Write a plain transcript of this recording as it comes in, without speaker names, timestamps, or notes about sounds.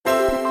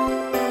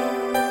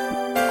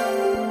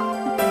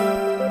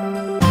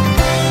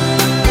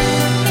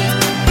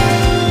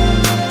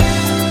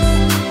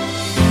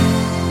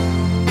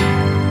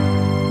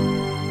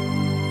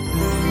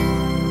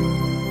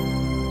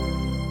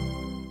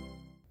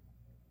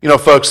You know,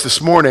 folks,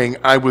 this morning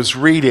I was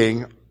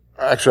reading,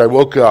 actually I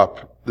woke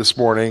up this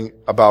morning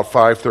about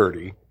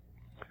 5:30,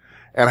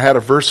 and I had a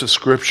verse of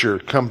scripture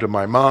come to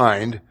my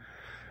mind,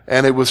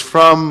 and it was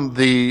from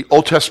the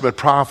Old Testament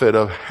prophet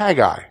of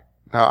Haggai.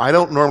 Now, I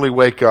don't normally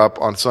wake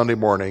up on Sunday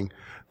morning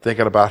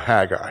thinking about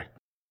Haggai.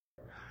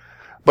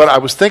 But I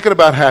was thinking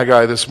about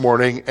Haggai this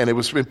morning, and it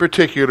was in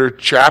particular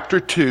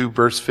chapter 2,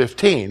 verse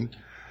 15,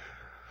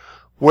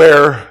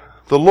 where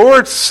the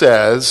Lord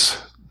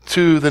says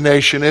to the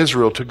nation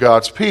Israel, to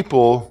God's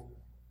people,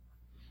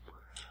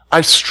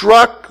 I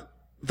struck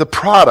the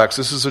products,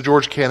 this is a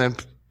George Cannon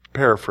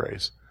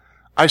paraphrase,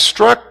 I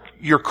struck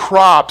your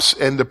crops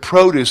and the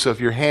produce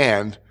of your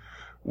hand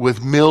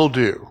with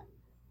mildew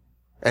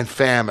and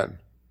famine,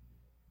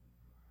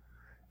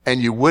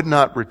 and you would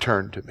not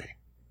return to me.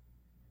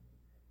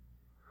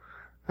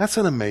 That's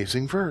an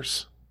amazing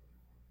verse.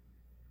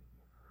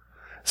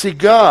 See,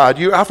 God,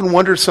 you often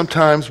wonder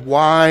sometimes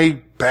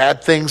why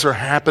bad things are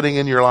happening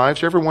in your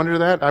lives. You ever wonder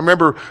that? I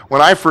remember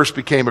when I first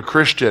became a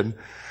Christian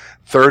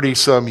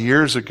 30-some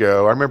years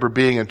ago, I remember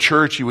being in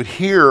church, you would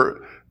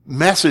hear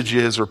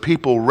messages or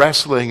people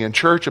wrestling in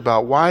church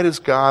about why does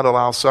God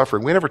allow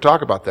suffering? We never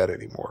talk about that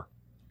anymore.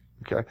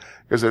 Okay?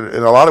 Because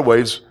in a lot of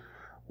ways,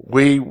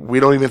 we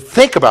don't even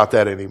think about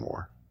that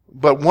anymore.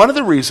 But one of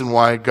the reasons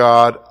why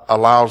God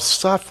allows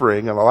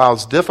suffering and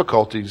allows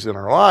difficulties in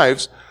our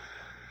lives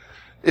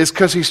is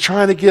because He's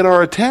trying to get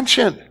our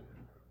attention.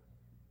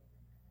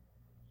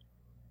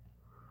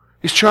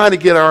 He's trying to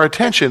get our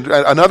attention.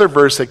 Another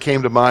verse that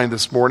came to mind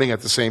this morning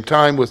at the same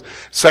time was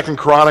 2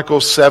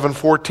 Chronicles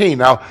 7:14.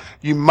 Now,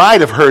 you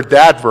might have heard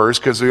that verse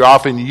because we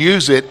often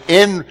use it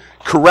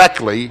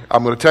incorrectly.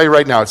 I'm going to tell you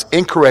right now, it's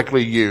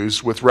incorrectly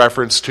used with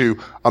reference to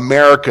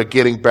America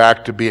getting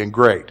back to being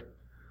great.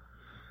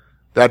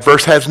 That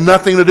verse has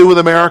nothing to do with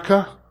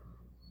America.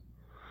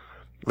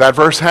 That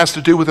verse has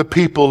to do with the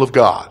people of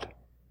God.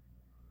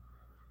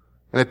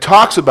 And it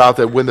talks about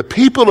that when the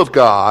people of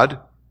God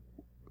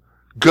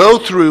go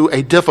through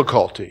a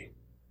difficulty,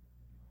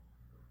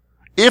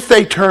 if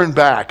they turn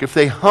back, if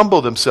they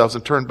humble themselves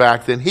and turn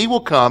back, then He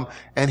will come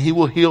and He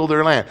will heal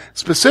their land.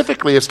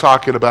 Specifically, it's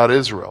talking about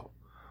Israel.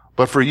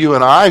 But for you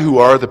and I, who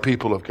are the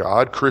people of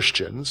God,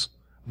 Christians,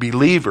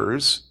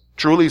 believers,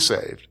 truly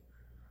saved,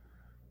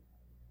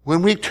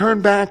 when we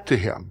turn back to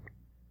Him,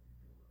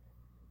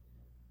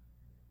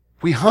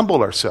 we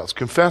humble ourselves,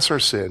 confess our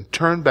sin,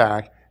 turn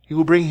back, He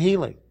will bring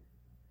healing.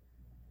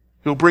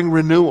 He'll bring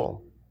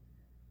renewal.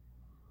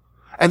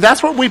 And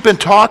that's what we've been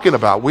talking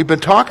about. We've been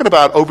talking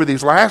about over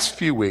these last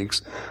few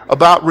weeks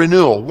about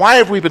renewal. Why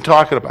have we been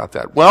talking about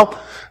that? Well,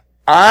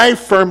 I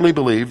firmly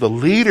believe, the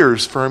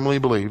leaders firmly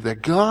believe,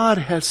 that God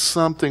has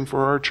something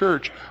for our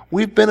church.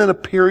 We've been in a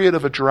period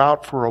of a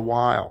drought for a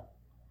while.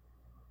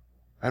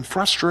 And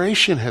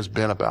frustration has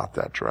been about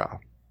that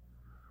drought.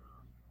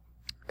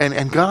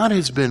 And God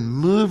has been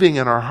moving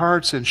in our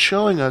hearts and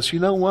showing us, you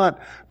know what?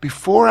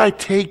 Before I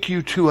take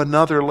you to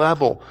another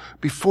level,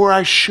 before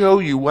I show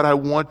you what I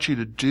want you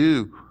to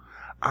do,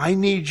 I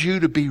need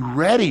you to be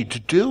ready to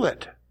do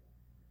it.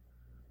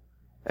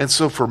 And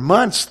so for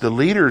months, the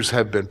leaders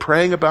have been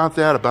praying about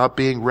that, about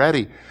being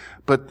ready.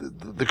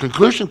 But the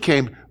conclusion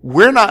came,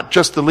 we're not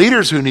just the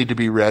leaders who need to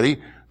be ready.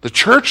 The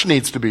church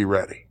needs to be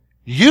ready.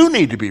 You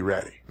need to be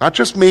ready. Not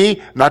just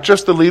me, not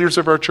just the leaders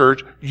of our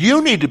church.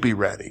 You need to be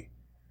ready.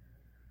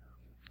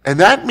 And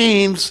that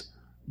means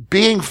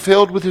being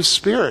filled with His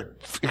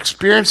Spirit,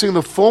 experiencing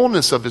the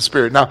fullness of His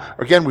Spirit. Now,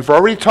 again, we've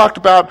already talked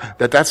about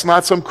that that's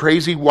not some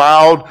crazy,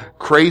 wild,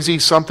 crazy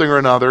something or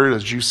another,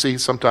 as you see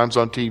sometimes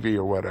on TV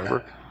or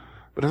whatever.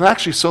 But it's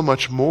actually so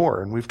much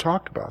more, and we've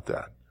talked about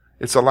that.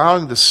 It's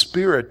allowing the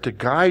Spirit to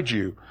guide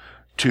you,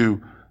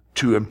 to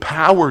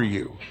empower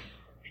you,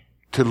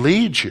 to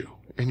lead you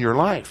in your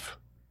life.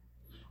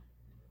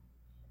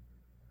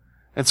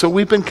 And so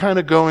we've been kind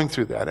of going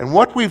through that. And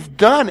what we've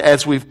done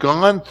as we've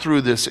gone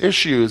through this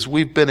issue is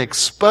we've been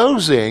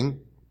exposing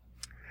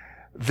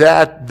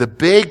that the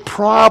big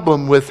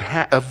problem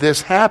of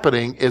this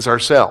happening is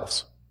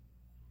ourselves.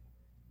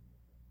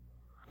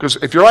 Because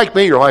if you're like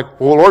me, you're like,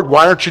 well, Lord,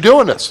 why aren't you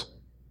doing this?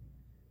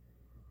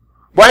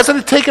 Why hasn't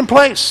it taken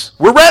place?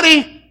 We're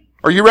ready.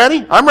 Are you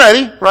ready? I'm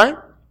ready, right?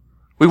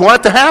 We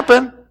want it to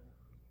happen.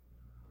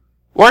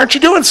 Why aren't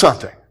you doing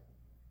something?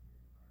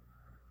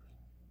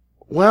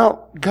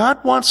 Well,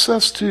 God wants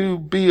us to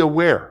be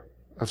aware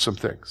of some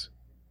things.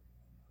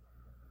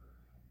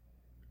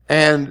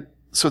 And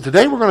so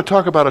today we're going to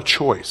talk about a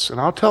choice. And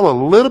I'll tell a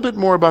little bit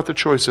more about the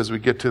choice as we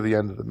get to the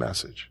end of the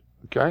message.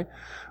 Okay?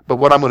 But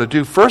what I'm going to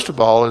do first of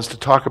all is to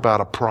talk about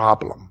a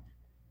problem.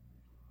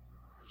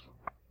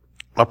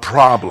 A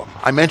problem.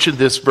 I mentioned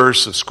this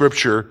verse of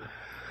Scripture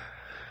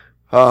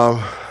at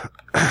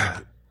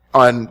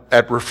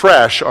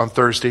Refresh on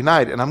Thursday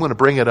night. And I'm going to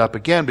bring it up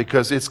again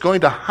because it's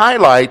going to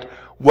highlight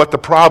what the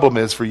problem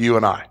is for you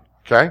and I,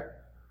 okay?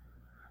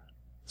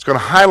 It's going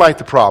to highlight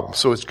the problem.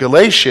 So it's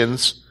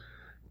Galatians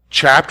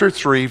chapter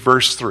 3,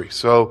 verse 3.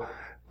 So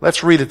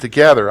let's read it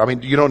together. I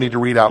mean, you don't need to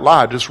read out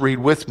loud. Just read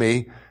with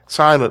me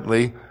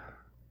silently.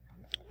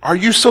 Are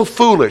you so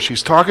foolish?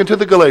 He's talking to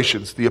the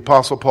Galatians, the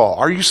Apostle Paul.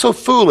 Are you so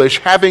foolish,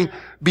 having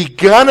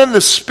begun in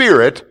the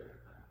Spirit,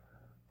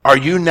 are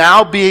you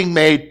now being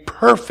made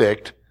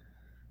perfect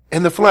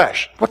in the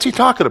flesh? What's he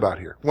talking about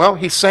here? Well,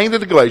 he's saying to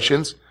the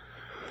Galatians,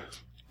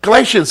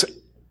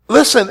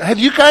 listen, have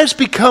you guys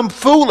become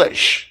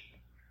foolish?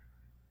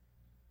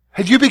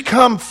 Have you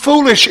become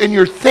foolish in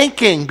your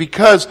thinking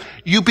because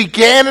you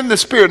began in the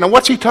Spirit? Now,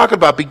 what's he talking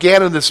about,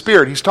 began in the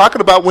Spirit? He's talking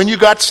about when you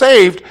got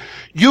saved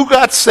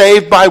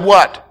by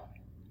what?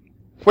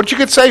 What did you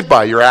get saved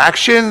by? Your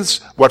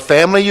actions? What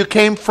family you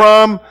came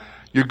from?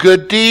 Your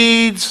good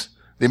deeds?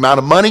 The amount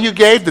of money you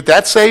gave? Did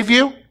that save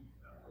you?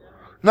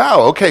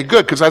 No. Okay,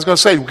 good. Because I was going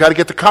to say, we've got to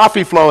get the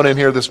coffee flowing in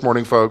here this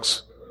morning,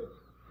 folks.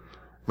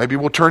 Maybe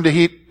we'll turn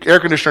the air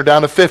conditioner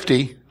down to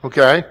 50.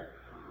 Okay?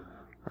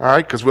 All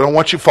right, because we don't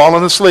want you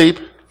falling asleep.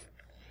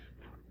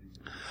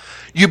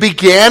 You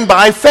began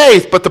by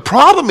faith, but the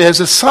problem is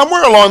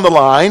somewhere along the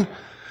line,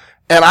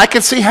 and I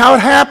can see how it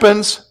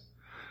happens,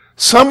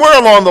 somewhere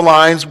along the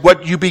lines,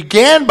 what you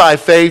began by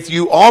faith,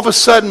 you all of a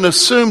sudden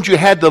assumed you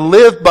had to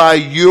live by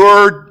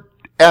your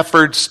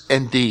efforts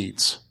and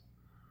deeds.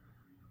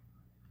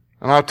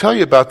 And I'll tell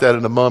you about that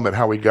in a moment,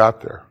 how we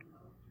got there.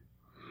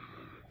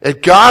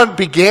 God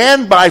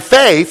began by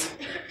faith,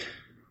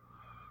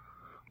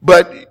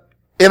 but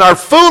in our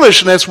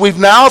foolishness, we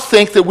now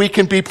think that we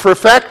can be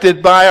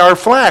perfected by our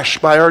flesh,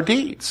 by our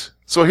deeds.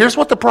 So here's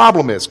what the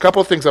problem is. A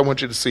couple of things I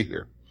want you to see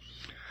here.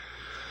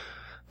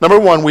 Number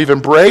one, we've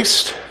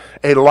embraced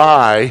a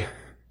lie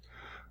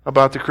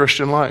about the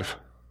Christian life.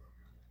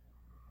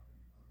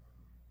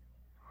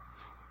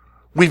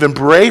 We've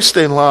embraced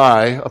a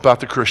lie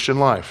about the Christian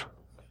life.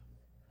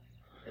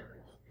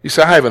 You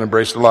say, I haven't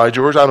embraced a lie,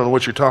 George. I don't know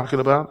what you're talking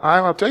about.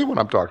 I'll tell you what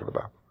I'm talking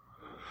about.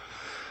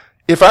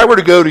 If I were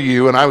to go to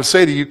you and I would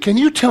say to you, can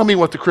you tell me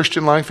what the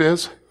Christian life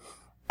is?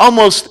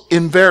 Almost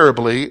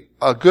invariably,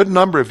 a good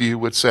number of you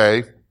would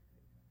say,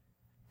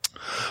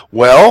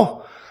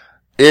 well,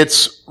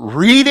 it's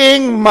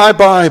reading my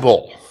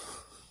Bible.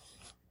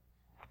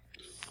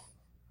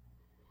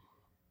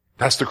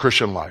 That's the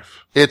Christian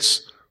life.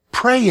 It's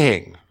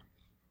praying.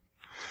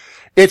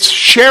 It's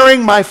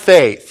sharing my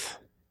faith.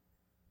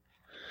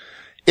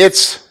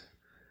 It's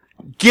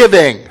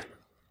giving.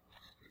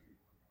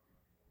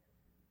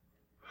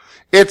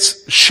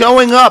 It's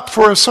showing up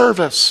for a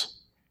service.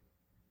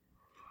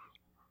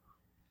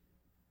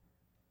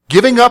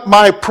 Giving up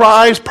my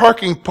prized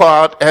parking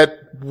spot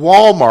at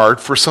Walmart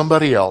for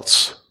somebody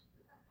else.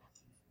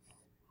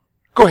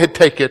 Go ahead,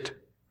 take it.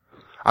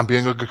 I'm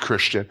being a good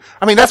Christian.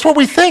 I mean, that's what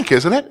we think,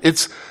 isn't it?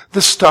 It's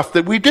the stuff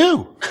that we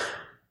do.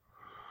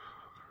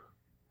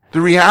 The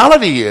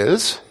reality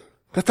is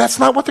that that's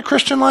not what the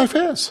Christian life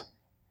is.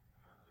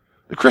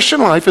 The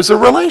Christian life is a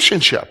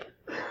relationship.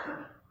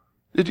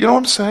 You know what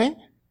I'm saying?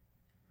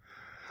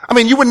 I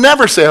mean, you would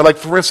never say, like,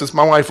 for instance,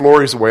 my wife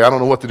Lori's away. I don't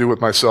know what to do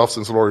with myself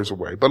since Lori's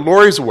away. But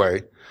Lori's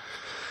away.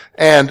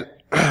 And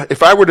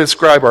if I were to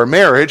describe our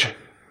marriage,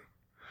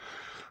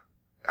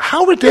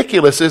 how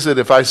ridiculous is it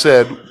if I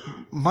said,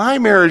 my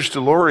marriage to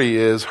Lori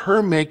is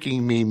her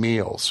making me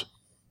meals,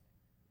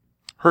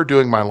 her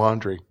doing my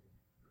laundry,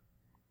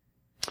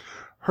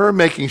 her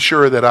making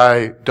sure that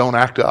I don't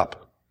act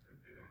up.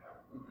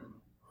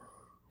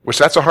 Which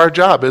that's a hard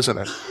job, isn't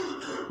it?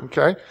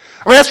 Okay?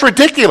 I mean, that's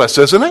ridiculous,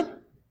 isn't it?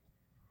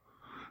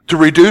 To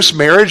reduce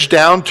marriage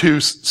down to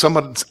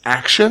someone's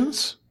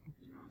actions?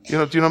 Do you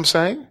know what I'm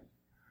saying?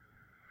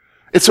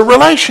 It's a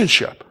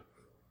relationship.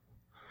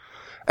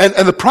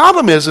 And the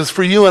problem is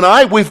for you and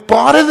I, we've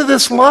bought into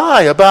this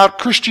lie about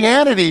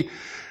Christianity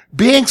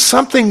being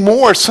something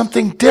more,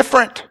 something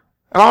different.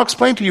 And I'll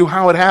explain to you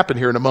how it happened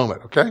here in a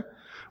moment, okay?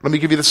 Let me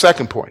give you the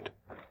second point.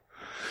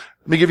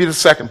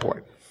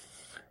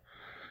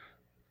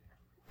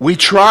 We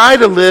try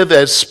to live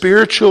as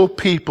spiritual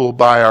people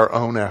by our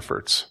own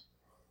efforts.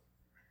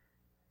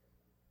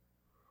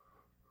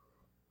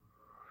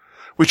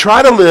 We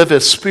try to live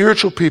as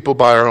spiritual people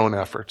by our own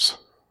efforts.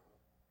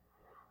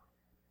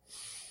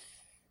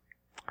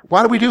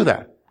 Why do we do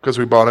that? Because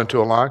we bought into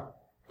a lie?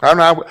 I don't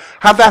know.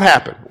 How'd that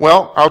happen?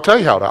 Well, I'll tell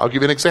you how. I'll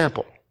give you an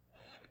example.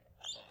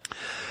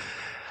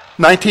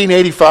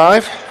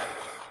 1985.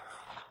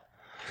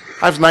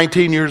 I was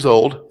 19 years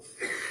old. I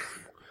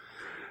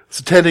was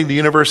attending the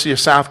University of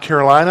South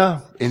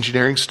Carolina,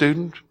 engineering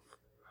student.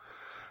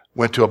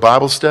 Went to a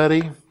Bible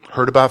study.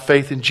 Heard about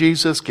faith in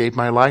Jesus, gave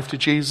my life to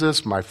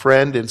Jesus. My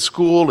friend in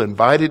school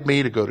invited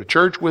me to go to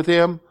church with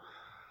him.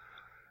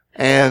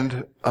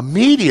 And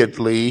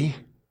immediately,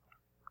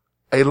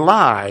 a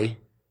lie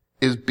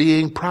is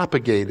being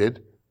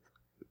propagated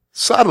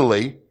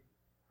subtly,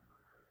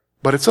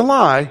 but it's a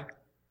lie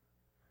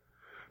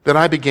that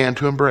I began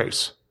to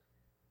embrace.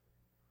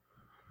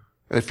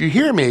 And if you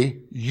hear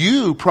me,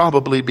 you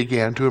probably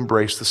began to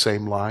embrace the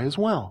same lie as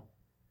well.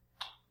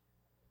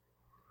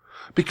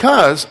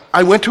 Because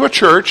I went to a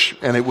church,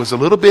 and it was a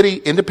little bitty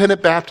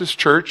independent Baptist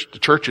church. The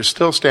church is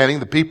still standing.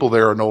 The people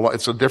there are no longer,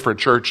 it's a different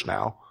church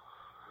now.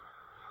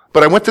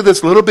 But I went to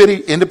this little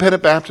bitty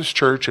independent Baptist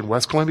church in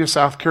West Columbia,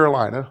 South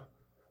Carolina.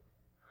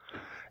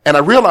 And I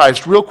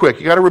realized real quick,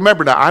 you got to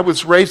remember now, I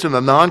was raised in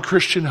a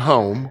non-Christian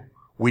home.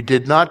 We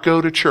did not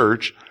go to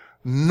church.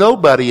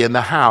 Nobody in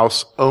the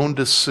house owned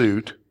a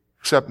suit,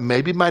 except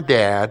maybe my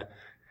dad.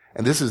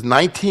 And this is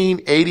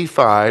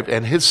 1985,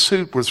 and his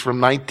suit was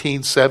from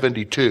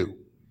 1972.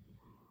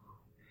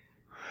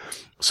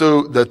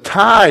 So the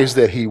ties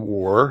that he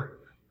wore,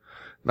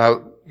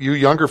 now you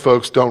younger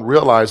folks don't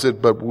realize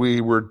it, but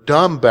we were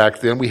dumb back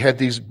then. We had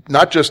these,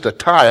 not just a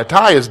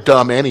tie is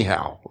dumb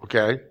anyhow,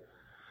 okay?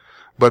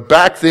 But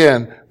back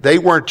then, they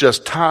weren't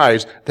just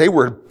ties, they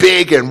were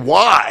big and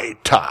wide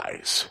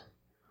ties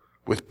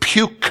with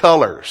puke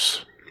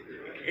colors,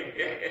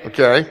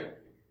 okay?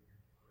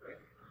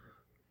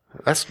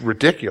 That's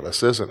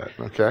ridiculous, isn't it?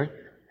 Okay?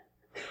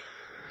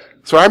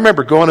 So I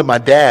remember going to my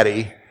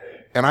daddy,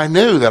 and I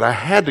knew that I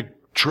had to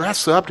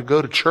dress up to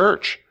go to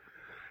church.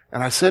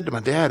 And I said to my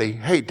daddy,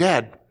 "Hey,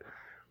 Dad,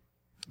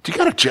 do you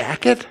got a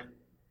jacket?"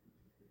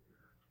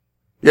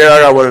 "Yeah, I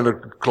got one in the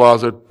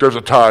closet. There's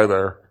a tie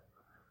there."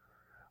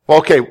 Well,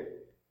 okay,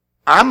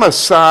 I'm a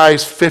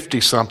size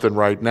 50-something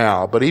right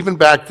now, but even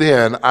back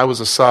then, I was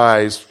a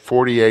size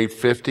 48,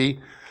 50.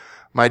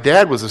 My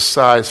dad was a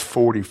size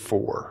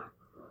 44.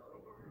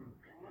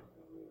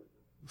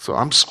 So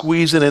I'm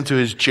squeezing into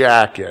his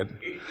jacket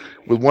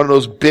with one of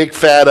those big,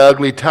 fat,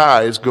 ugly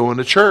ties going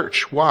to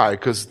church. Why?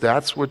 Because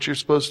that's what you're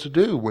supposed to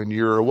do when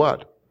you're a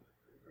what?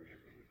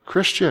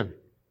 Christian.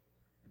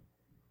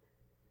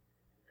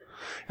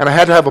 And I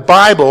had to have a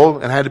Bible,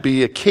 and it had to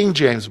be a King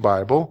James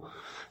Bible.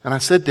 And I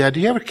said, "Dad, do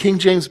you have a King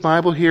James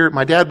Bible here?"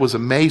 My dad was a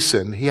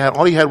Mason.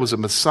 All he had was a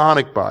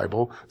Masonic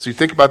Bible. So you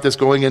think about this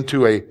going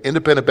into a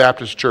independent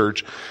Baptist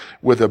church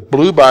with a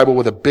blue Bible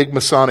with a big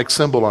Masonic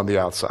symbol on the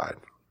outside.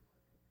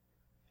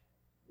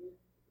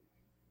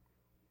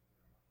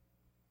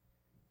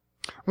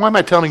 Why am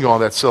I telling you all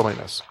that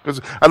silliness? Because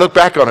I look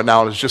back on it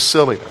now and it's just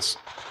silliness.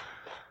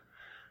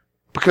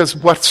 Because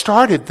what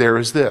started there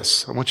is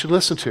this. I want you to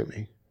listen to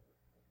me.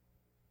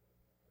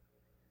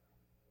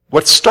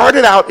 What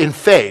started out in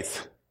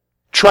faith,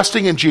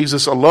 trusting in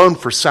Jesus alone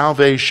for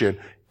salvation,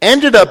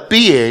 ended up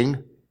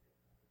being,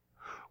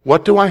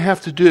 what do I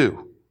have to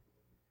do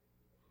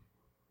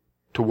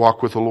to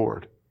walk with the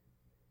Lord?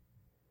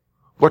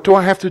 What do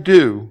I have to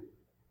do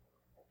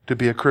to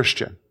be a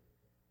Christian?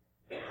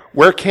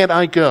 Where can't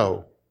I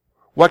go?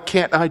 What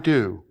can't I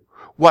do?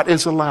 What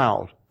is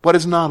allowed? What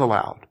is not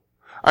allowed?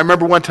 I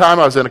remember one time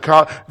I was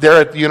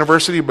there at the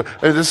university, but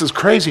this is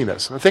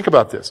craziness. Think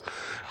about this.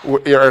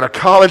 We're in a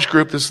college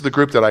group. This is the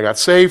group that I got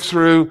saved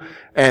through,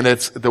 and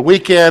it's the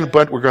weekend,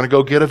 but we're going to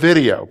go get a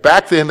video.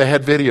 Back then, they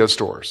had video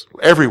stores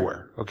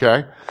everywhere,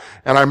 okay?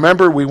 And I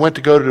remember we went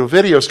to go to a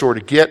video store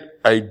to get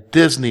a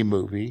Disney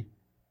movie.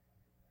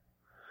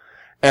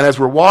 And as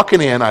we're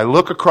walking in, I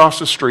look across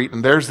the street,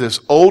 and there's this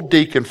old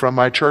deacon from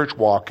my church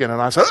walking,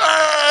 and I said,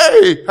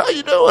 "Hey, how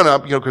you doing?"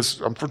 Because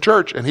I'm from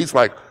church. And he's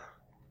like,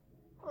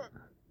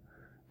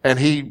 and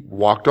he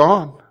walked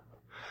on.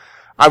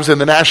 I was in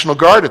the National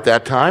Guard at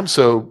that time,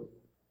 so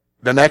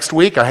the next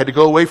week I had to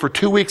go away for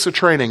 2 weeks of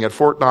training at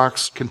Fort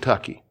Knox,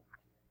 Kentucky.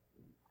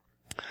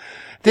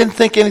 Didn't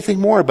think anything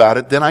more about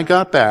it. Then I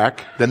got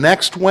back. The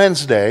next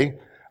Wednesday,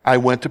 I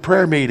went to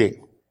prayer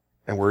meeting.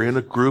 And we're in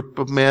a group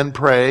of men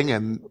praying,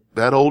 and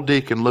that old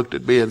deacon looked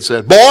at me and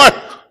said, "Boy,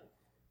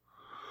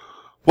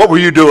 what were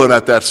you doing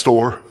at that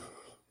store?"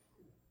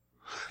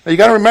 Now you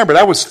got to remember,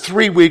 that was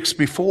 3 weeks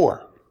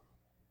before.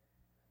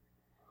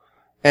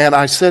 And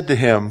I said to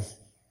him,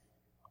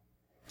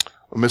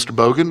 "Mr.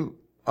 Bogan,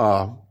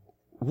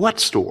 what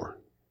store?"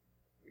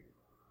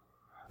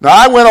 Now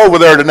I went over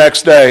there the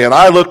next day and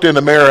I looked in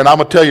the mirror, and I'm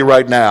going to tell you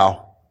right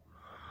now,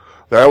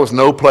 there was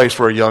no place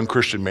for a young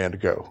Christian man to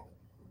go.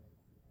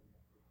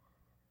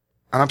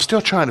 And I'm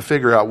still trying to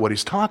figure out what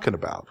he's talking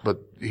about, but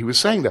he was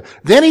saying that.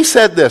 Then he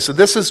said this, and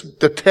this is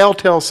the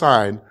telltale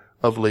sign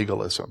of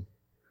legalism.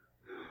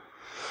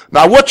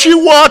 Now what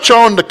you watch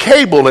on the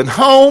cable at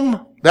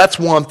home, that's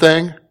one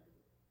thing.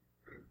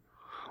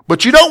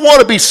 But you don't want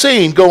to be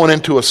seen going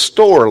into a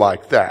store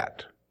like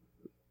that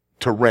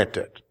to rent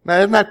it. Now,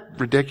 isn't that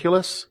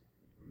ridiculous?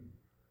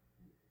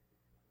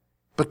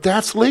 But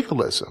that's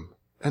legalism.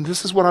 And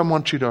this is what I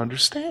want you to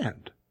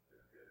understand.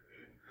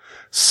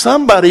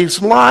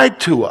 Somebody's lied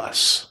to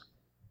us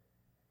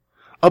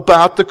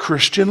about the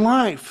Christian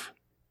life.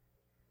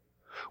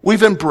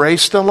 We've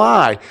embraced a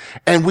lie.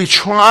 And we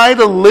try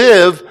to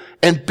live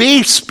and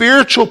be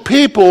spiritual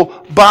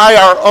people by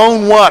our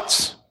own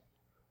what's?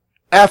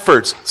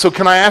 Efforts. So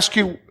can I ask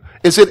you,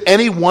 is it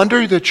any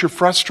wonder that you're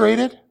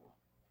frustrated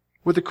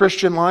with the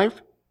Christian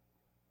life?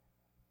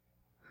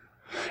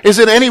 Is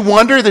it any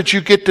wonder that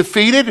you get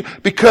defeated?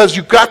 Because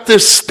you've got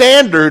this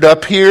standard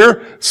up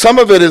here. Some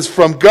of it is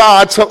from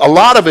God. A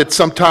lot of it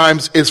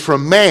sometimes is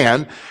from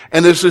man.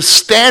 And there's this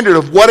standard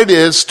of what it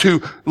is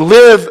to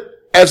live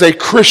as a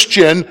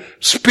Christian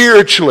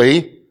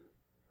spiritually.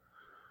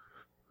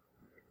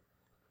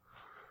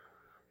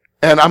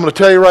 And I'm going to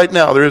tell you right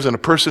now, there isn't a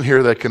person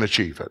here that can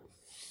achieve it.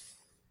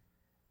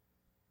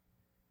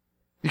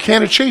 You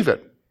can't achieve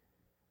it.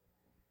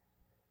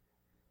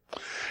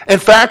 In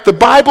fact, the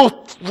Bible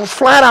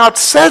flat out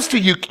says to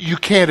you, you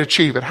can't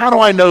achieve it. How do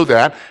I know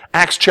that?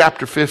 Acts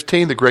chapter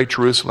 15, the Great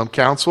Jerusalem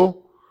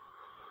Council.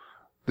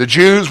 The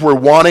Jews were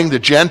wanting the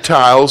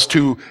Gentiles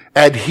to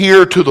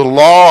adhere to the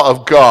law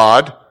of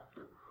God.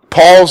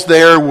 Paul's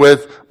there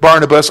with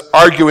Barnabas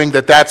arguing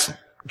that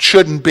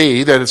shouldn't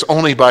be, that it's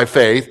only by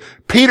faith.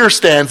 Peter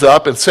stands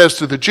up and says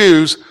to the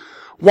Jews,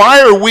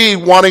 why are we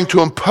wanting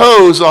to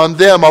impose on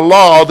them a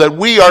law that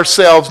we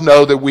ourselves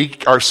know that we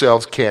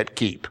ourselves can't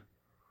keep?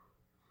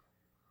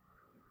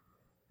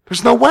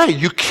 There's no way.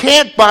 You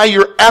can't, by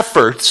your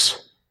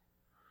efforts,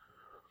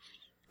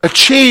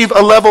 achieve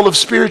a level of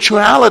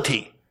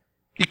spirituality.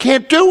 You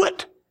can't do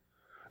it.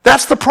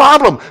 That's the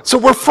problem. So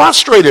we're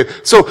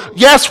frustrated. So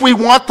yes, we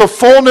want the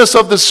fullness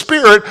of the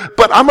Spirit,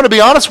 but I'm going to be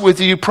honest with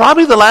you,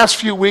 probably the last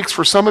few weeks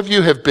for some of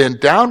you have been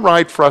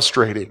downright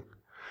frustrating.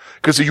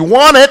 Because you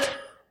want it,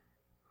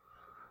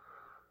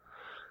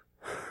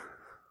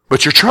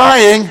 but you're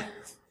trying,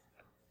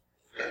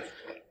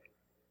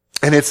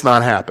 and it's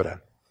not happening.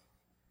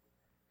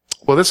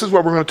 Well, this is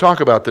what we're going to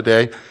talk about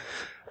today.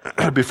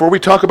 Before we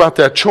talk about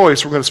that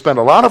choice, we're going to spend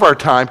a lot of our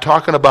time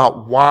talking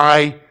about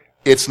why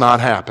it's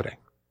not happening.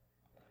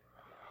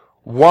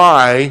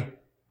 Why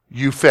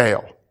you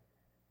fail.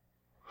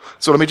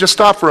 So let me just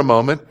stop for a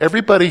moment.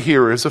 Everybody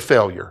here is a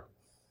failure.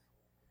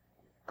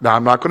 Now,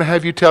 I'm not going to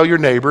have you tell your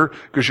neighbor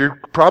because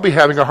you're probably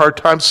having a hard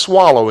time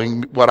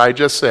swallowing what I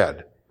just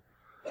said.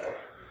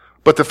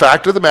 But the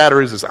fact of the matter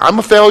is I'm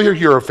a failure,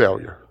 you're a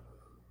failure.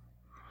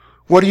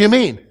 What do you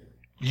mean?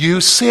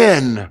 You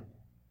sin.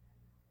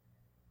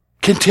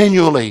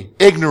 Continually,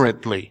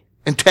 ignorantly,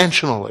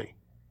 intentionally.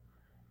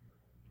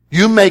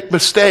 You make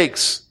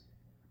mistakes.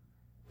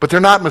 But they're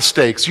not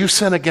mistakes. You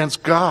sin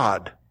against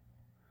God.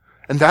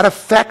 And that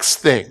affects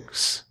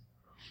things.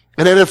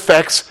 And it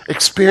affects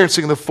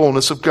experiencing the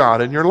fullness of God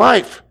in your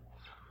life.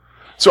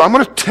 So I'm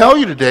going to tell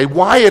you today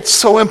why it's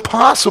so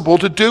impossible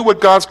to do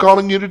what God's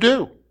calling you to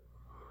do.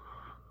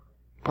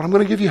 But I'm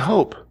going to give you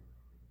hope.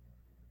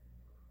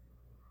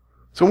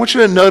 So I want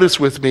you to notice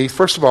with me,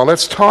 first of all,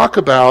 let's talk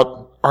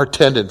about our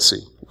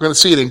tendency. We're going to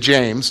see it in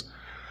James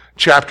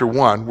chapter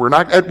 1. We're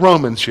not at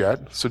Romans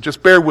yet, so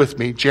just bear with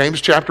me.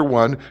 James chapter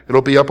 1,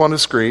 it'll be up on the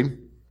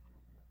screen.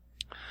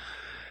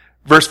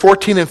 Verse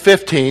 14 and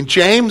 15,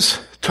 James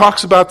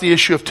talks about the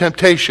issue of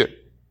temptation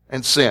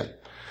and sin.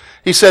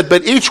 He said,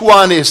 but each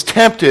one is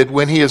tempted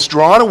when he is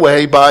drawn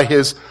away by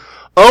his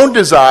own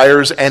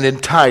desires and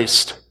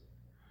enticed.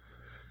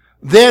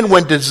 Then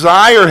when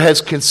desire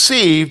has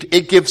conceived,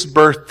 it gives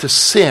birth to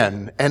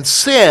sin. And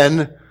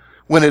sin,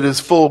 when it is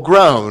full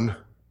grown,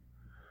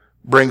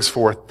 brings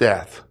forth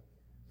death.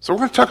 So we're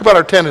going to talk about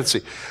our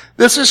tendency.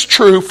 This is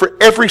true for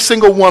every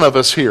single one of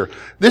us here.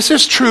 This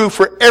is true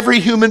for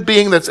every human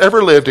being that's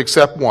ever lived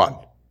except one.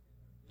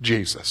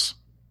 Jesus.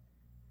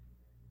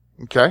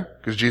 Okay?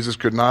 Because Jesus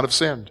could not have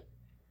sinned.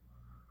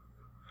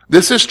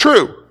 This is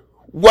true.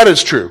 What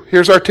is true?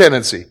 Here's our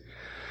tendency.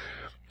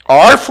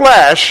 Our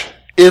flesh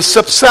is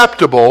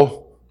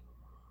susceptible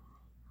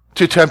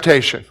to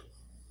temptation.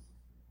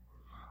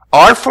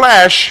 Our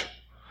flesh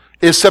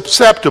is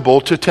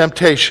susceptible to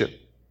temptation.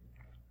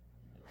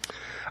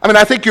 I mean,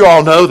 I think you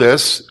all know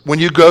this. When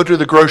you go to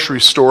the grocery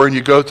store and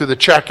you go through the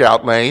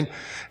checkout lane,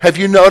 have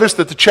you noticed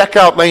that the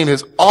checkout lane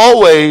is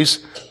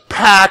always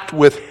packed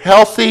with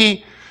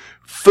healthy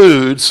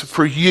foods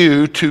for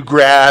you to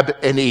grab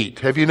and eat?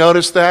 Have you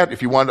noticed that?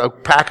 If you want a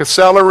pack of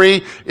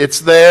celery, it's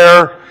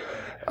there.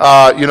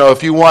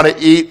 If you want to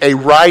eat a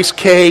rice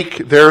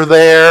cake, they're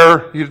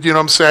there. You know what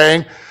I'm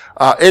saying?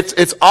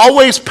 It's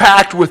always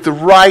packed with the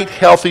right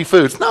healthy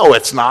foods. No,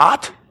 it's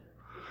not.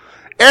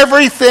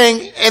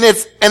 Everything and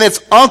its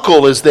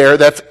uncle is there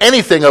that's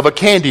anything of a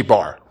candy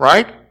bar,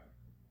 right?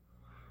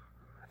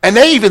 And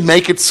they even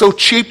make it so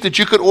cheap that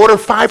you could order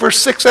 5 or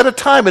 6 at a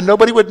time and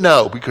nobody would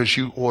know because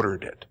you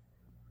ordered it.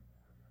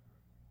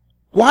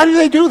 Why do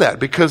they do that?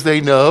 Because they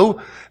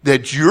know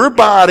that your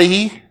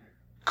body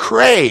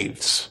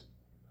craves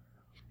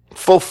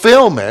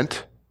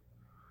fulfillment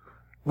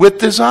with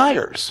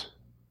desires.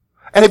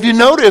 And if you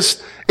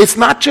notice, it's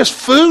not just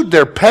food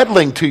they're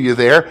peddling to you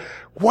there.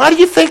 Why do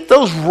you think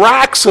those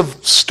racks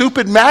of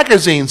stupid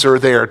magazines are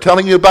there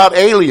telling you about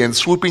aliens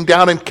swooping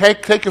down and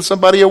taking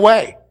somebody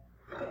away?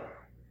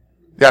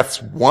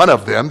 That's one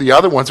of them. The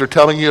other ones are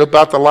telling you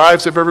about the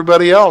lives of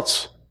everybody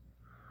else.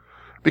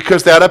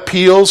 Because that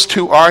appeals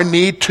to our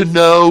need to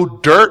know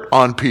dirt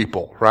on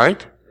people,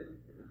 right?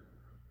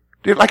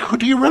 Do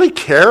you really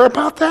care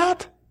about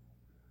that?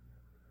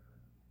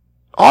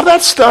 All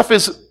that stuff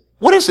is,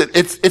 what is it?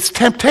 It's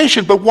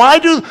temptation. But why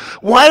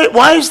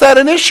is that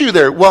an issue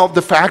there? Well,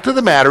 the fact of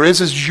the matter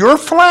is your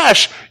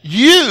flesh,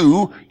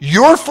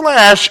 your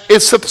flesh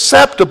is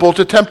susceptible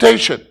to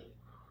temptation.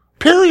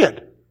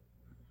 Period.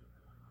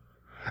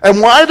 And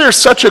why there's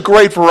such a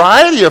great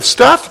variety of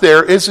stuff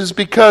there is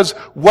because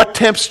what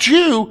tempts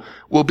you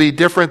will be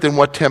different than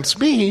what tempts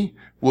me,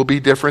 will be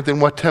different than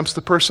what tempts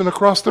the person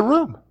across the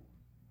room.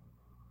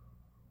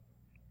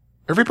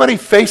 Everybody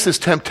faces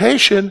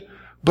temptation,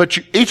 But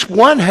each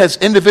one has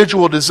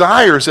individual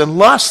desires and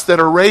lusts that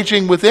are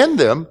raging within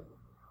them.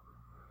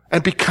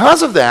 And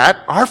because of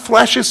that, our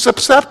flesh is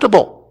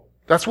susceptible.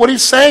 That's what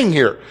he's saying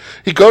here.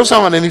 He goes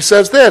on and he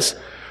says this: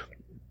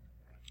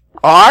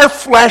 our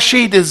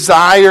fleshy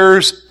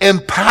desires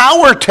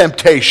empower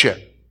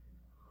temptation.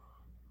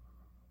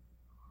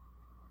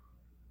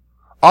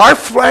 Our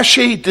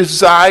fleshy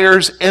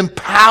desires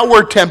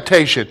empower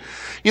temptation.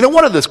 You know,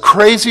 one of the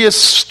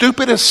craziest,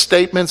 stupidest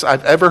statements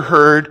I've ever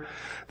heard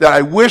that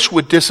I wish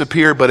would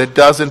disappear, but it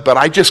doesn't, but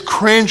I just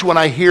cringe when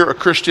I hear a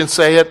Christian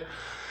say it,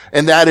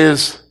 and that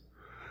is,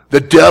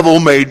 the devil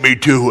made me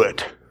do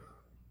it.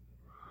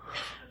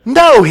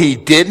 No, he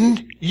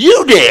didn't.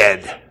 You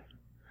did.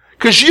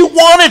 Because you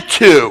wanted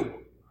to.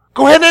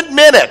 Go ahead and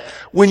admit it.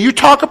 When you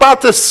talk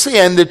about the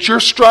sin that you're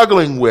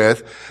struggling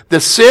with, the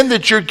sin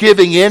that you're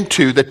giving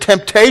into, the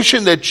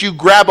temptation that you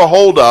grab a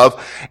hold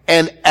of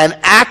and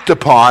act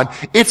upon,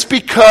 it's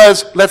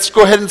because, let's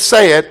go ahead and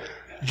say it,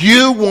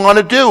 you want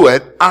to do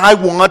it. I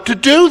want to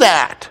do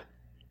that.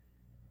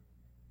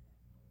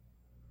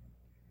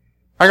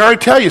 I can already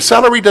tell you,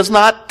 celery does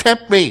not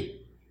tempt me.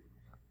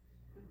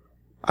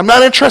 I'm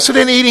not interested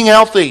in eating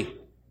healthy.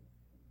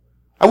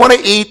 I want to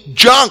eat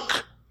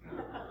junk.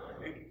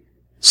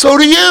 So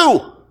do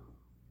you.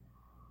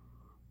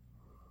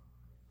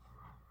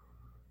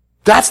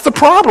 That's the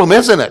problem,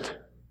 isn't it?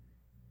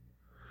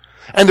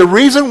 And the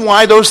reason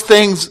why those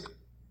things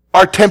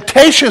are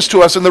temptations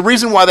to us and the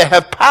reason why they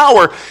have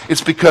power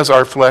is because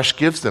our flesh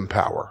gives them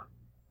power.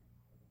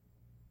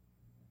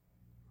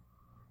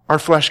 Our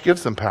flesh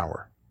gives them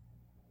power.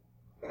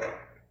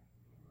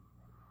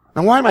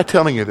 Now, why am I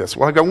telling you this?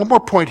 Well, I got one more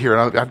point here,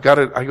 and I've got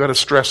to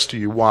stress to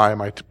you why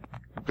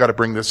I've got to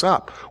bring this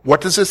up. What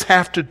does this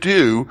have to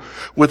do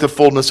with the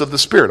fullness of the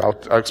Spirit?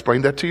 I'll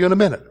explain that to you in a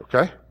minute,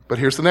 okay? But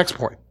here's the next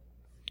point.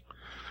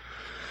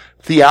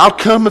 The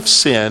outcome of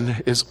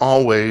sin is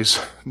always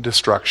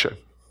destruction.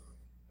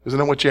 Isn't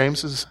that what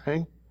James is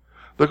saying?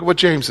 Look at what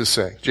James is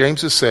saying.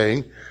 James is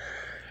saying,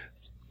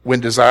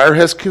 when desire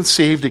has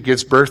conceived, it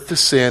gives birth to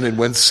sin, and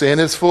when sin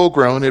is full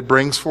grown, it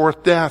brings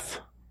forth death.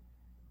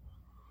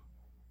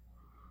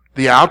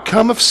 The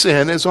outcome of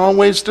sin is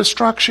always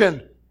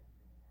destruction.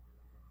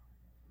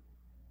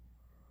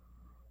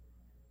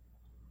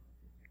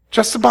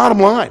 Just the bottom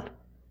line.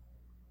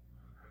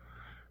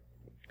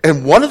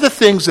 And one of the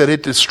things that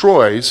it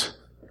destroys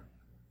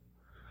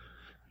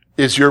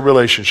is your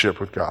relationship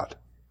with God.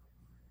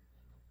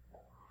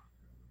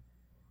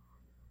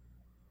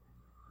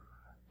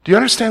 Do you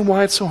understand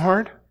why it's so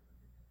hard?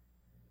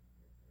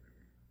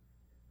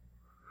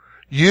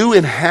 You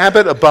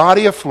inhabit a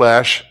body of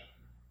flesh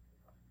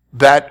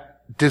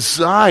that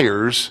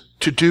desires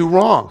to do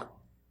wrong.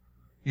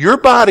 Your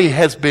body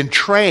has been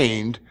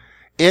trained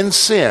in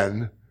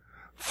sin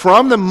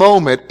from the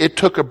moment it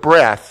took a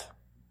breath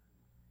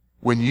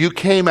when you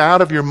came out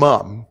of your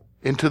mom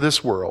into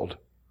this world.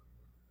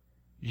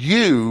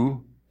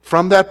 You,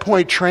 from that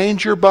point,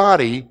 trained your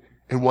body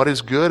in what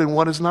is good and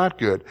what is not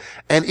good.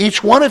 And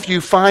each one of you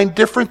find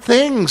different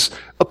things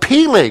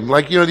appealing.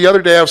 Like, the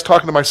other day I was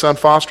talking to my son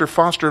Foster.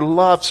 Foster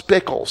loves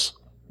pickles.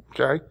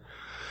 Okay?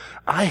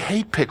 I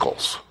hate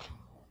pickles.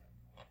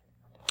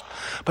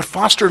 But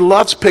Foster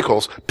loves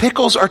pickles.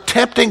 Pickles are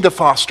tempting to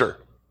Foster.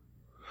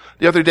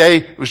 The other day,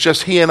 it was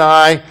just he and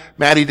I.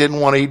 Maddie didn't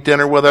want to eat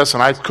dinner with us,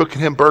 and I was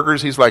cooking him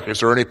burgers. He's like, is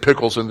there any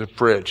pickles in the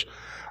fridge?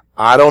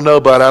 I don't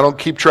know, bud. I don't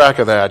keep track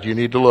of that. You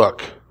need to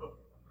look.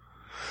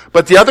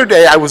 But the other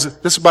day, this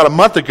is about a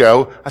month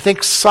ago, I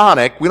think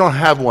Sonic, we don't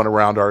have one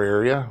around our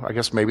area. I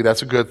guess maybe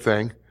that's a good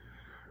thing.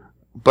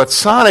 But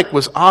Sonic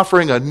was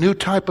offering a new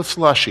type of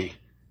slushie.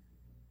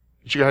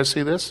 Did you guys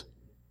see this?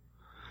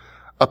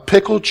 A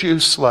pickle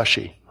juice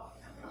slushie.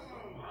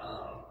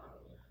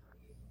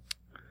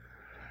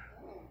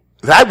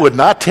 That would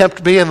not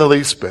tempt me in the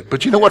least bit.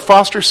 But you know what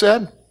Foster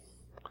said?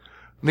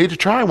 Need to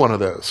try one of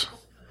those.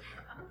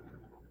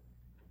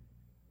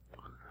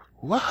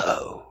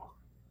 Whoa.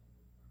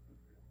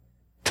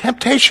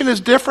 Temptation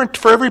is different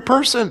for every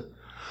person.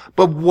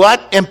 But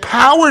what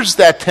empowers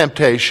that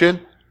temptation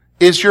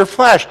is your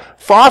flesh.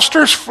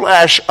 Foster's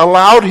flesh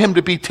allowed him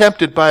to be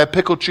tempted by a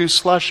pickle juice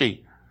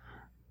slushie.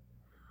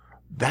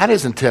 That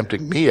isn't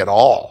tempting me at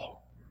all.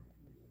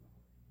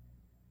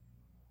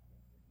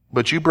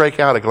 But you break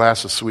out a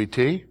glass of sweet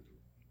tea,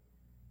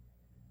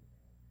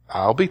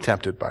 I'll be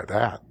tempted by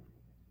that.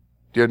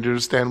 Do you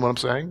understand what I'm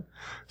saying?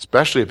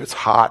 Especially if it's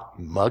hot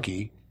and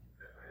muggy.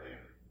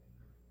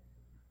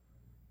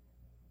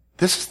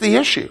 This is the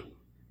issue.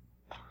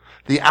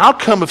 The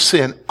outcome of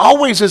sin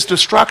always is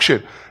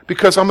destruction.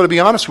 Because I'm going to be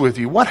honest with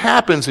you, what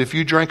happens if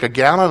you drink a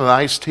gallon of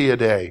iced tea a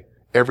day,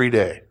 every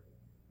day?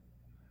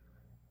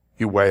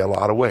 You weigh a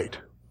lot of weight.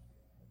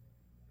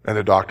 And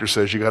the doctor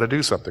says you got to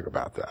do something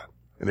about that.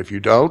 And if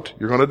you don't,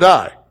 you're going to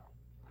die.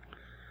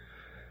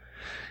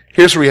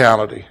 Here's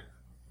reality.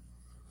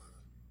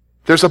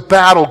 There's a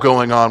battle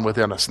going on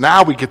within us.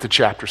 Now we get to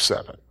chapter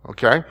 7,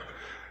 okay?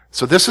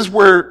 So this is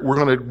where we're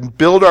going to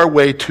build our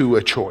way to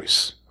a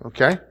choice,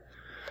 okay?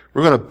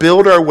 We're going to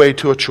build our way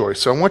to a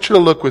choice. So I want you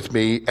to look with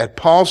me at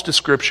Paul's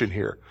description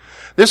here.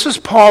 This is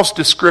Paul's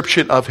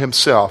description of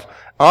himself.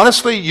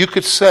 Honestly, you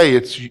could say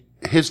it's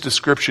his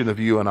description of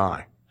you and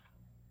I.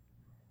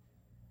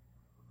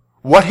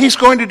 What he's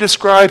going to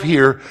describe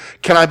here,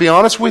 can I be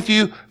honest with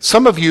you?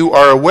 Some of you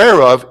are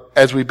aware of,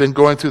 as we've been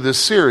going through this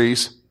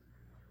series,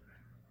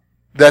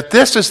 that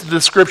this is the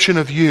description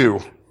of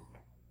you.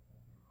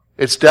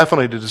 It's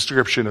definitely the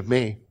description of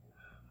me.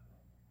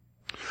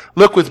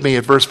 Look with me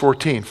at verse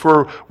 14.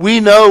 For we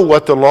know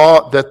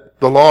that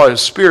the law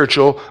is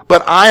spiritual,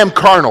 but I am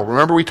carnal.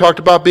 Remember we talked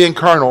about being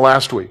carnal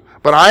last week.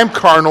 But I am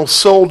carnal,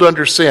 sold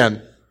under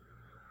sin.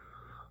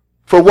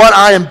 For what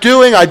I am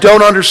doing, I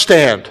don't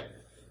understand.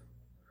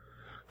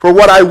 For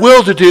what I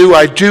will to do,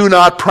 I do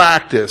not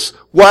practice.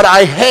 What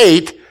I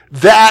hate,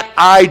 that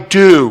I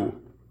do.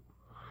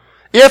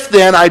 If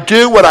then I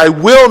do what I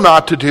will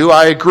not to do,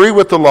 I agree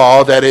with the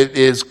law that it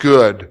is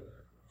good.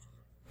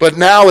 But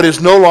now it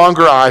is no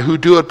longer I who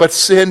do it, but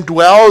sin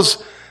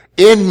dwells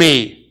in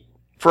me.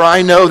 For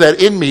I know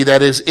that in me,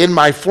 that is in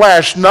my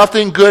flesh,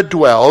 nothing good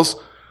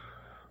dwells.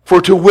 For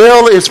to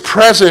will is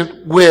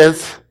present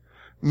with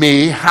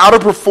me. How to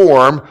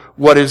perform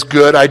what is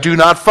good I do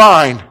not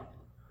find.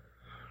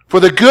 For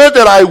the good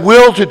that I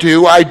will to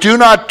do, I do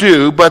not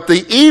do, but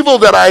the evil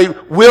that I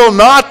will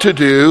not to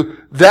do,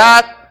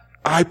 that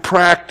I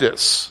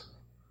practice.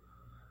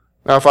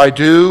 Now if I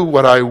do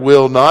what I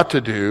will not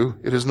to do,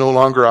 it is no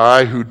longer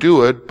I who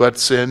do it, but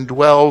sin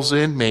dwells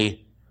in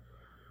me.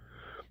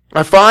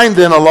 I find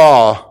then a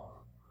law,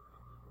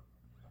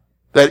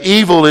 that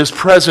evil is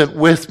present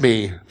with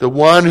me, the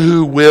one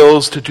who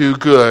wills to do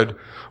good.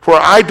 For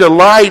I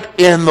delight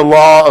in the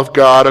law of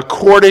God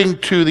according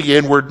to the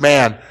inward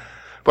man.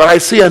 But I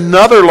see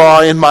another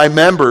law in my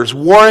members,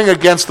 warring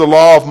against the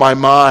law of my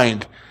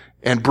mind,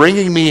 and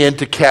bringing me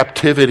into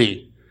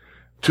captivity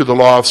to the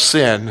law of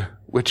sin,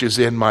 which is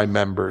in my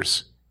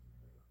members.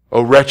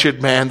 O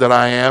wretched man that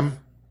I am,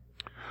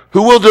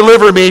 who will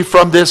deliver me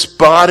from this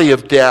body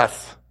of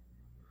death?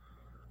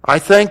 I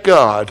thank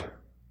God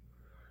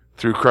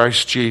through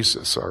Christ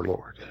Jesus our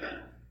Lord.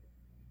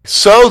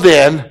 So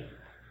then,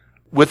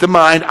 with the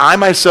mind, I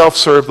myself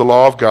serve the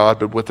law of God,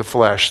 but with the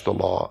flesh, the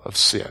law of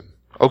sin.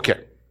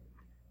 Okay.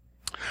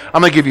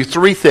 I'm going to give you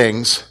 3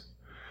 things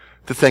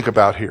to think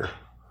about here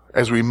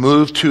as we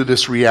move to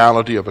this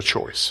reality of a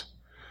choice.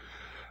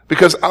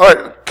 Because, all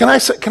right, can I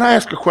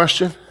ask a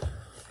question?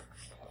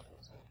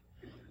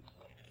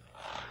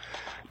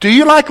 Do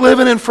you like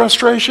living in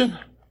frustration?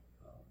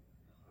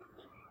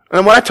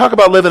 And when I talk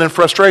about living in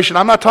frustration,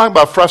 I'm not talking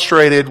about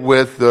frustrated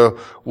with the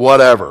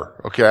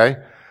whatever, okay?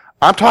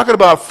 I'm talking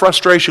about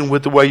frustration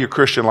with the way your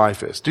Christian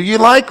life is. Do you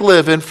like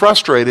living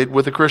frustrated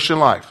with the Christian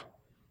life?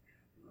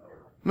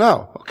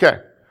 No, okay.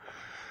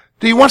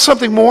 Do you want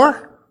something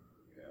more?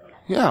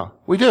 Yeah,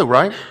 we do,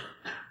 right?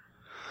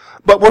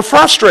 But we're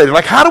frustrated.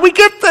 Like, how do we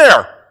get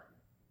there?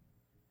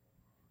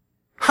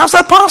 How's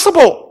that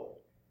possible?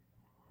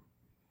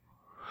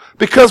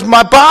 Because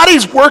my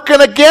body's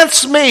working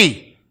against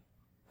me.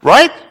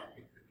 Right?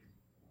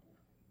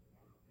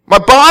 My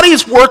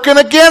body's working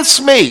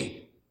against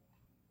me.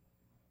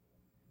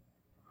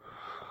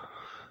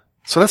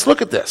 So let's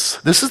look at this.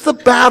 This is the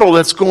battle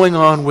that's going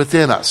on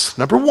within us.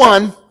 Number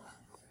 1,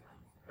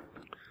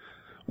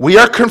 we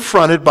are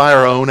confronted by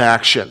our own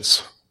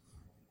actions.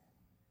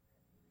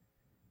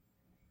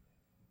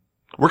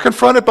 We're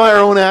confronted by our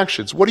own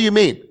actions. What do you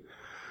mean?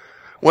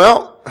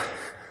 Well,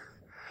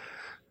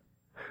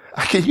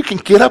 you can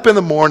get up in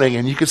the morning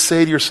and you can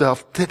say to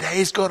yourself,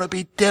 today's going to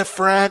be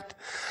different.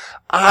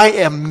 I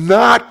am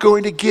not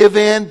going to give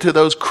in to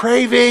those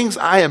cravings.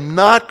 I am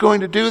not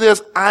going to do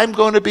this. I'm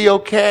going to be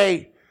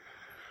okay.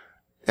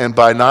 And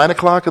by 9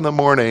 o'clock in the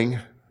morning,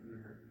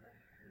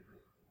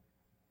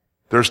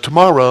 there's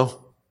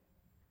tomorrow.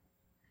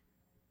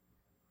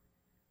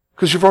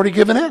 Because you've already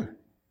given in.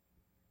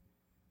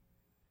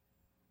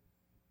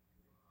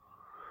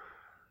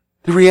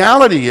 The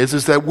reality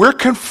is that we're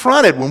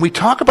confronted. When we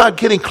talk about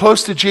getting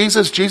close to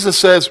Jesus, Jesus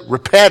says,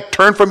 repent,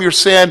 turn from your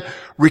sin,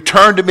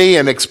 return to me,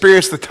 and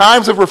experience the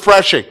times of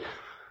refreshing.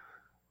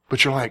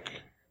 But you're like,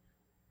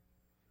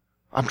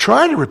 I'm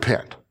trying to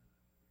repent.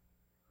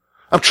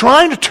 I'm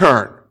trying to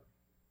turn.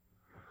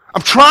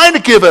 I'm trying to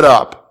give it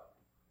up.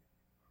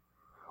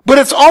 But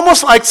it's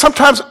almost like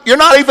sometimes you're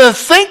not even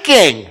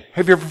thinking.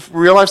 Have you ever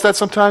realized that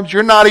sometimes?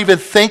 You're not even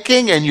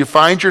thinking and you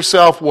find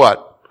yourself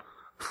what?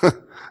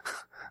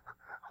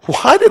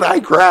 Why did I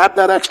grab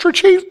that extra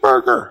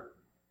cheeseburger?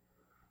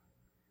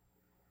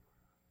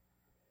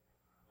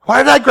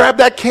 Why did I grab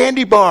that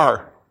candy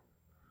bar?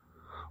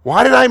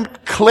 Why did I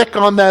click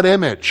on that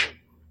image?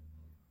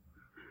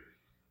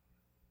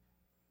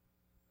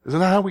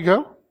 Isn't that how we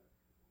go?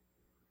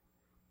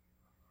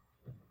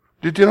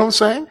 Did you know what I'm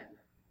saying?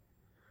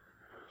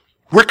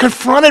 We're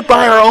confronted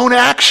by our own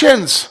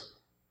actions.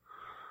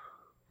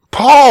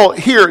 Paul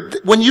here,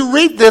 when you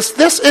read this,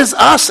 this is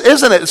us,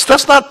 isn't it? It's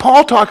just not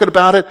Paul talking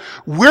about it.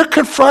 We're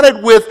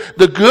confronted with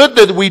the good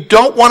that we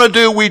don't want to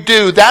do, we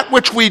do. That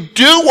which we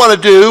do want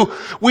to do,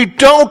 we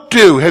don't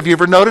do. Have you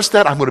ever noticed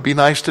that? I'm going to be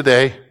nice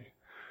today.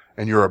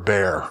 and you're a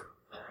bear.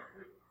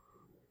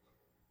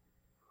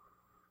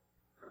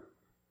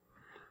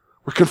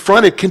 We're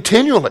confronted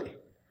continually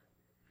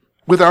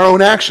with our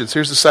own actions.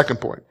 Here's the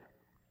second point.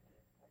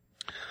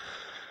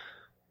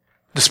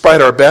 Despite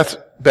our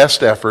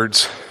best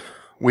efforts,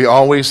 we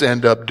always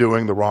end up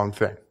doing the wrong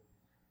thing.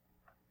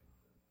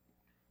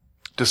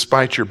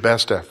 Despite your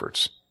best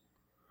efforts.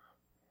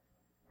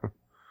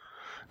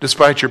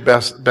 Despite your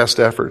best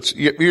efforts.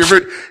 You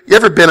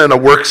ever been in a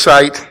work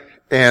site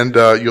and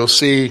you'll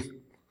see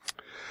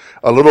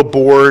a little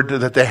board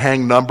that they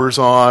hang numbers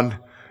on,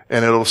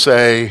 and it'll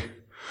say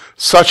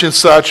such and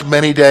such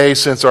many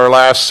days since our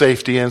last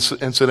safety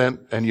incident,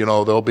 and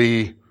there'll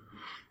be,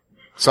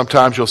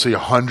 sometimes you'll see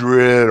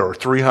 100 or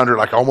 300,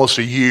 like almost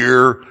a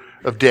year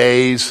of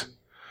days.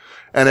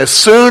 And as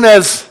soon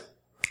as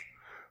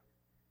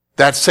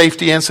that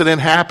safety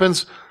incident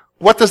happens,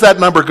 what does that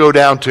number go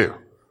down to?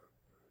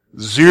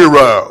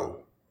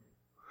 0.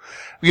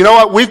 You know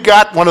what? We've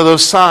got one of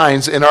those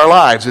signs in our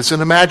lives. It's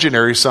an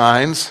imaginary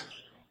signs.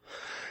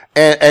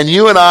 And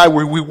you and I,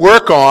 we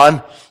work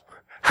on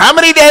how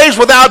many days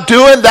without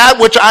doing that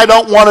which I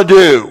don't want to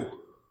do.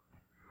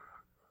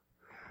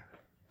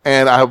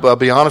 And I'll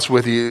be honest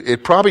with you,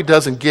 it probably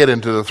doesn't get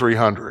into the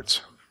 300s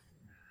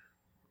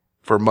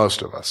for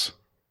most of us.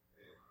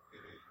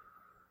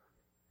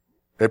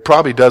 It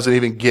probably doesn't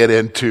even get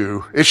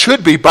into, it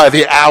should be by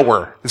the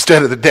hour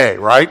instead of the day,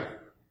 right?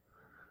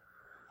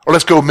 Or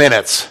let's go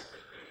minutes.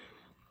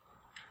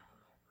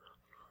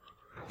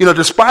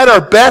 Despite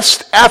our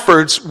best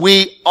efforts,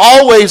 we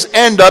always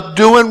end up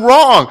doing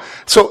wrong.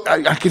 So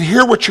I can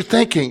hear what you're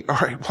thinking. All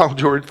right, well,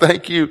 George,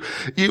 thank you.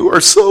 You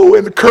are so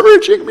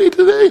encouraging me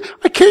today.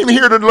 I came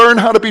here to learn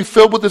how to be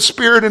filled with the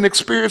Spirit and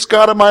experience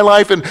God in my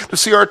life and to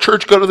see our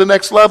church go to the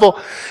next level.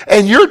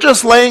 And you're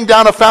just laying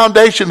down a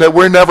foundation that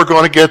we're never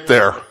going to get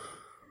there.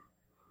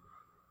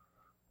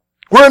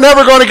 We're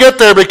never going to get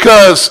there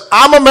because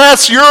I'm a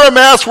mess, you're a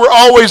mess, we're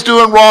always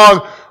doing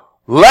wrong.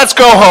 Let's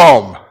go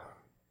home.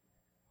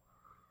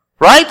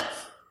 Right?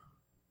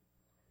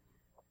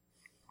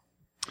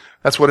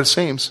 That's what it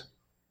seems.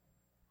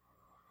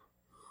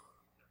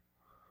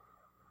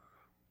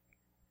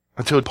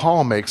 Until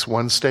Paul makes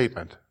one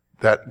statement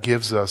that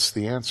gives us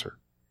the answer.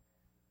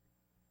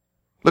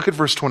 Look at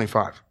verse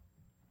 25.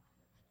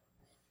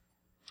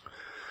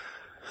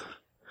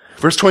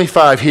 Verse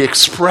 25, he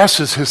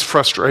expresses his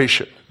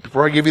frustration.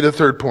 Before I give you the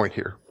third point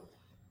here.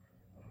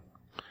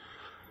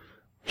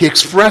 He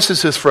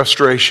expresses his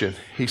frustration.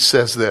 He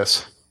says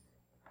this.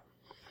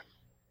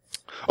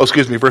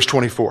 Verse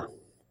 24.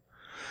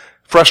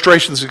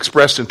 Frustration is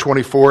expressed in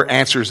 24,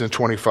 answers in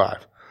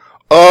 25.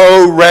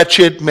 Oh,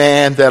 wretched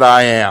man that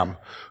I am,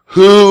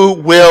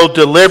 who will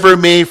deliver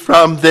me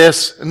from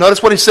this? And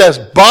notice what he says,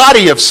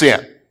 body of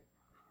sin.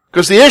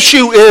 Because the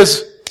issue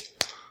is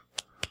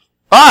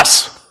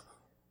us.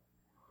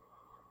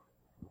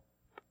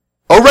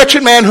 Oh,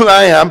 wretched man who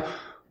I am,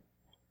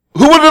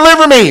 who will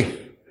deliver me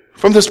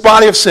from this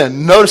body of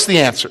sin? Notice the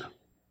answer.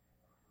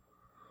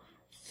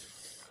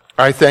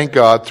 I thank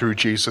God through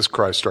Jesus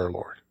Christ our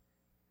Lord.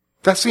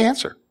 That's the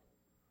answer.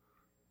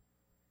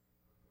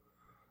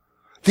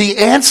 The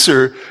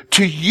answer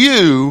to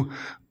you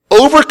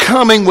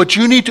overcoming what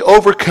you need to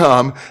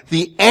overcome,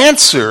 the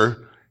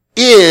answer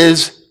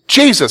is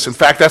Jesus. In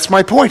fact, that's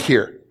my point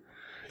here.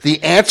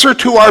 The answer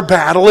to our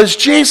battle is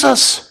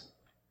Jesus.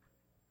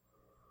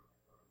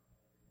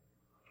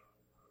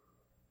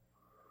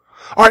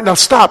 All right, now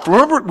stop.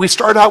 Remember we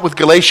start out with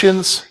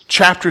Galatians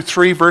chapter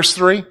 3, verse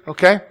 3,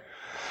 okay?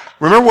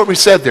 Remember what we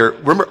said there.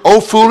 Remember,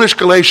 oh foolish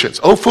Galatians,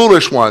 oh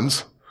foolish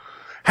ones,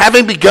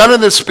 having begun in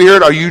the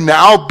Spirit, are you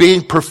now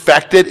being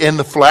perfected in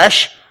the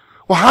flesh?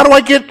 Well, how do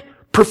I get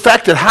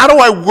perfected? How do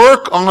I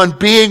work on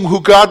being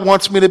who God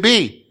wants me to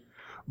be?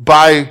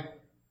 By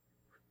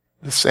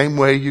the same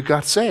way you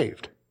got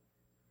saved.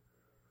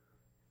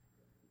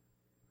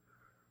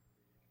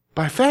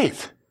 By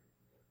faith.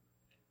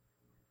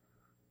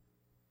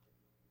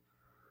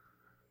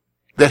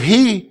 That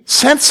he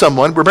sent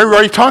someone, remember we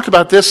already talked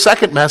about this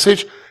second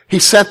message, he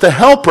sent the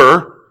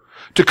helper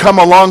to come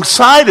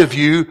alongside of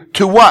you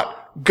to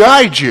what?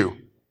 Guide you.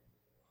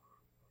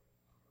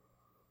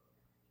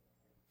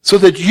 So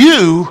that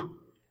you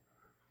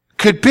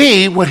could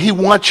be what he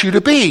wants you to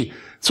be.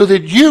 So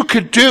that you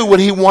could do what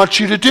he wants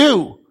you to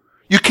do.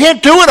 You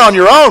can't do it on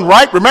your own,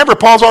 right? Remember,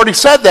 Paul's already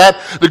said that.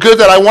 The good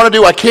that I want to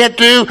do, I can't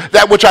do.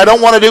 That which I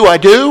don't want to do, I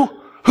do.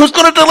 Who's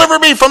going to deliver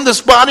me from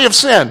this body of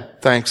sin?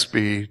 Thanks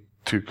be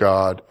to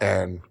God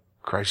and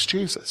Christ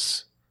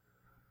Jesus.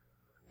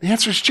 The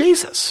answer is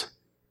Jesus.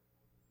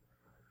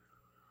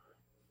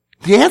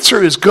 The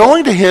answer is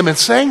going to him and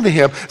saying to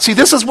him, see,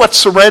 this is what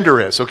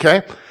surrender is,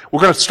 okay? We're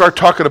going to start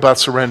talking about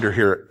surrender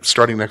here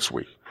starting next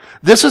week.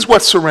 This is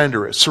what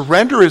surrender is.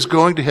 Surrender is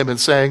going to him and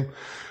saying,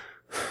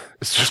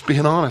 it's just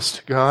being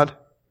honest, God.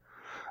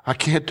 I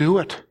can't do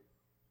it.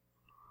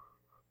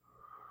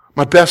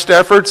 My best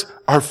efforts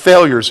are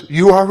failures.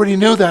 You already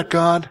knew that,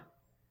 God.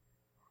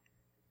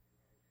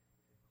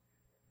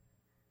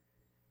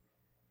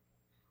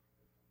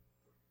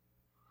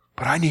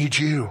 But I need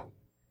you.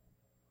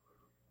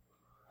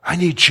 I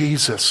need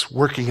Jesus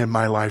working in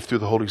my life through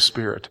the Holy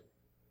Spirit,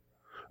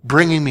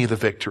 bringing me the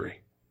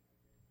victory,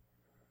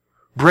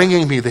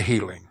 bringing me the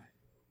healing,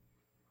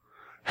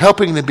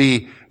 helping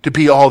me to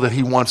be all that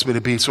He wants me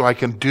to be so I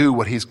can do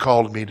what He's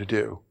called me to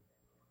do.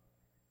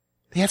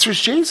 The answer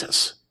is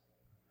Jesus.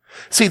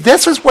 See,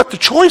 this is what the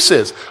choice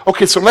is.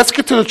 Okay, so let's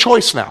get to the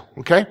choice now,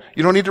 okay?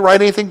 You don't need to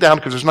write anything down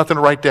because there's nothing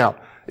to write down.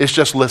 It's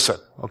just listen,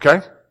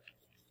 okay?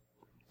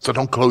 So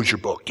don't close your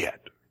book yet.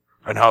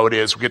 I know how it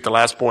is. We get the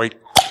last point.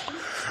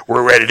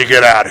 We're ready to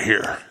get out of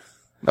here.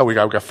 No, we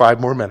got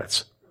 5 more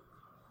minutes.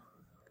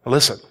 Now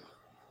listen.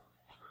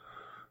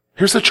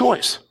 Here's the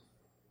choice.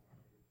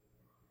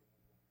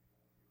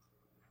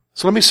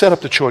 So let me set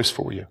up the choice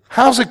for you.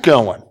 How's it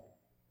going?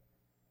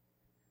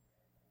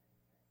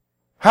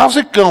 How's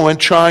it going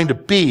trying to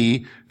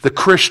be the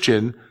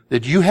Christian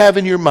that you have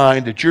in your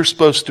mind that you're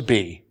supposed to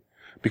be?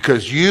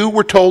 Because you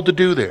were told to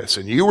do this,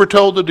 and you were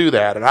told to do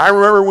that, and I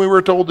remember we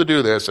were told to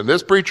do this, and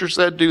this preacher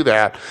said do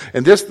that,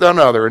 and this, that, and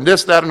other, and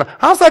this, that, and other.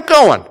 How's that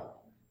going?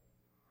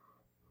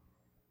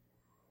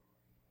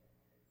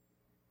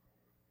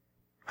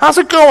 How's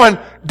it going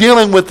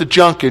dealing with the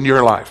junk in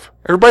your life?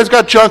 Everybody's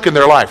got junk in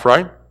their life,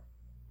 right?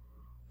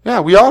 Yeah,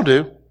 we all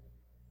do.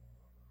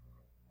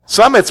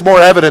 Some it's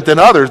more evident than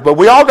others, but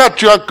we all got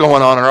junk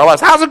going on in our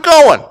lives. How's it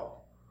going?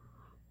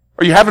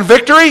 Are you having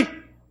victory?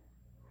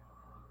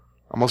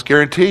 I almost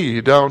guarantee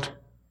you don't.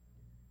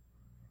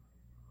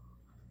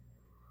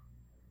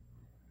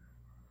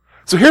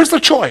 So here's the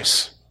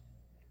choice.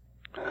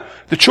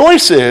 The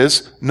choice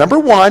is, number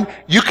one,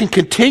 you can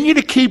continue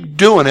to keep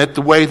doing it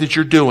the way that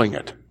you're doing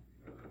it.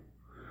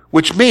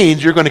 Which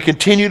means you're going to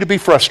continue to be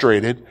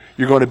frustrated.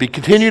 You're going to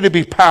continue to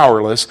be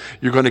powerless.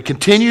 You're going to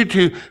continue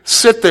to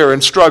sit there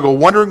and struggle,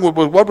 wondering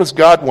what does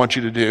God want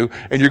you to do.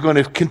 And you're going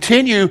to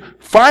continue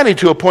finally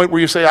to a point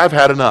where you say, I've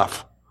had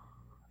enough.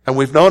 And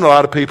we've known a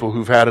lot of people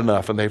who've had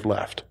enough and they've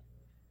left.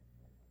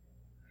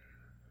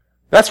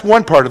 That's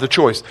one part of the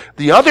choice.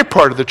 The other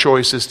part of the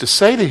choice is to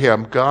say to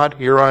Him, God,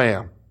 here I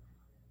am.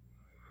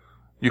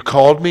 You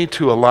called me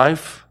to a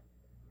life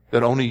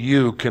that only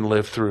You can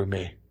live through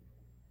me.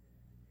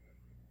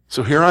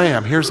 So here I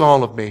am. Here's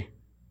all of me.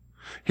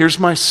 Here's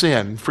my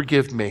sin.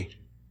 Forgive me.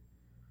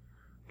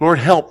 Lord,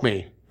 help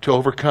me to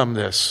overcome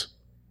this.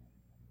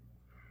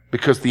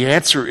 Because the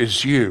answer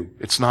is You.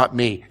 It's not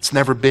me. It's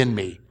never been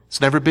me.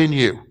 It's never been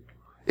you.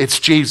 It's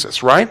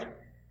Jesus, right?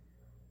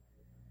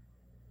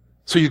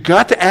 So you've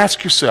got to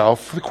ask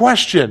yourself the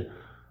question,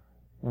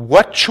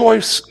 what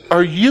choice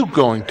are you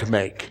going to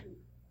make?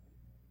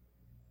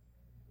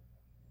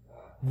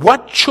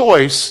 What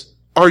choice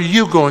are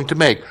you going to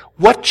make?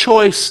 What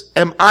choice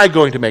am I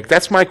going to make?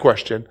 That's my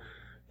question.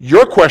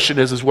 Your question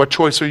is what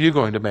choice are you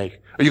going to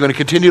make? Are you going to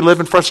continue to live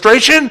in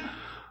frustration?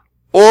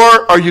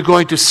 Or are you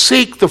going to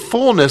seek the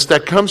fullness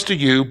that comes to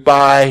you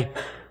by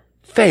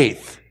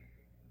faith?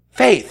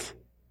 Faith.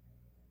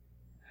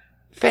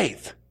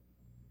 Faith.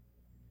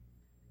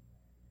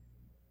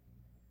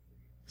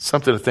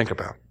 Something to think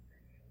about.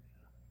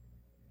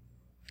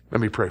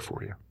 Let me pray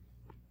for you.